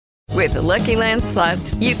With the Lucky Land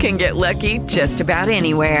Slots, you can get lucky just about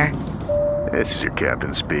anywhere. This is your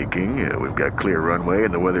captain speaking. We've got clear runway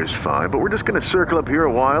and the weather's fine, but we're just going to circle up here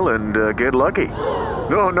a while and get lucky.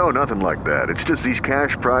 No, nothing like that. It's just these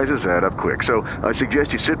cash prizes add up quick. So I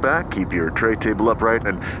suggest you sit back, keep your tray table upright,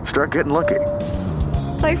 and start getting lucky.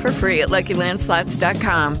 Play for free at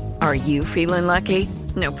LuckyLandSlots.com. Are you feeling lucky?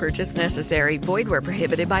 No purchase necessary. Void where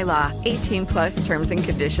prohibited by law. 18 plus terms and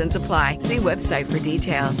conditions apply. See website for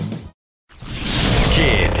details.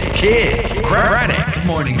 Kid Craddock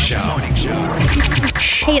Morning Show.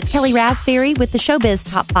 Hey, it's Kelly Raspberry with the Showbiz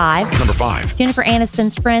Top 5. Number 5. Jennifer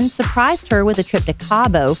Aniston's friends surprised her with a trip to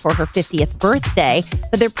Cabo for her 50th birthday,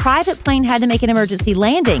 but their private plane had to make an emergency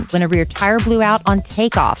landing when a rear tire blew out on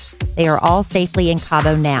takeoff. They are all safely in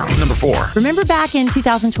Cabo now. Number 4. Remember back in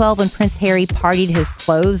 2012 when Prince Harry partied his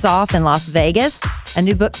clothes off in Las Vegas? A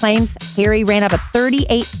new book claims Harry ran up a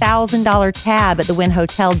 $38,000 tab at the Wynn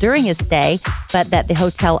Hotel during his stay, but that the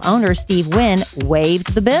hotel owner, Steve Wynn,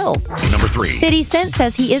 waived the bill. Number 3. 50 Cent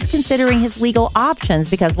says he is considering his legal options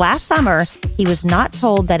because last summer he was not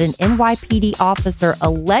told that an NYPD officer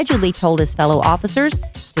allegedly told his fellow officers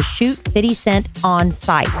to shoot 50 Cent on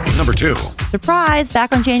sight. Number 2. Surprise!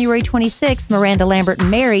 Back on January 26th, Miranda Lambert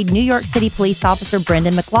married New York City police officer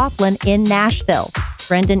Brendan McLaughlin in Nashville.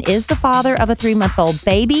 Brendan is the father of a 3-month-old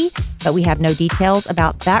baby, but we have no details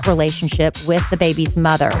about that relationship with the baby's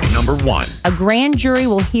mother. Number 1. A grand jury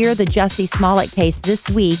will hear the Jussie Smollett case this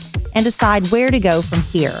week and decide where to go from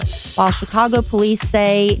here. While Chicago police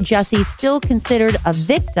say Jussie's still considered a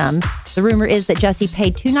victim, the rumor is that Jussie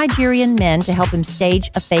paid 2 Nigerian men to help him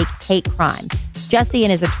stage a fake hate crime. Jussie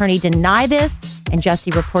and his attorney deny this, and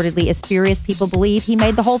Jussie reportedly is furious people believe he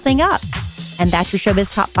made the whole thing up. And that's your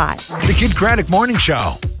Showbiz Top 5. The Kid Craddock Morning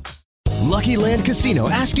Show. Lucky Land Casino,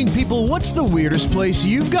 asking people, what's the weirdest place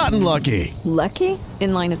you've gotten lucky? Lucky?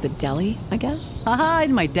 In line at the deli, I guess? Aha,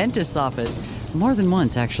 in my dentist's office. More than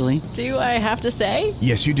once, actually. Do I have to say?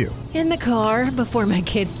 Yes, you do. In the car before my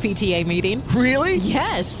kids' PTA meeting. Really?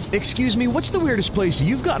 Yes. Excuse me, what's the weirdest place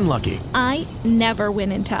you've gotten lucky? I never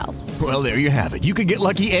win and tell. Well, there you have it. You can get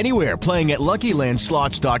lucky anywhere, playing at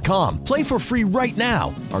LuckyLandSlots.com. Play for free right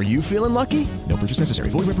now. Are you feeling lucky? No purchase necessary.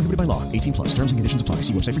 Void where prohibited by law. 18 plus. Terms and conditions apply.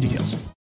 See website for details.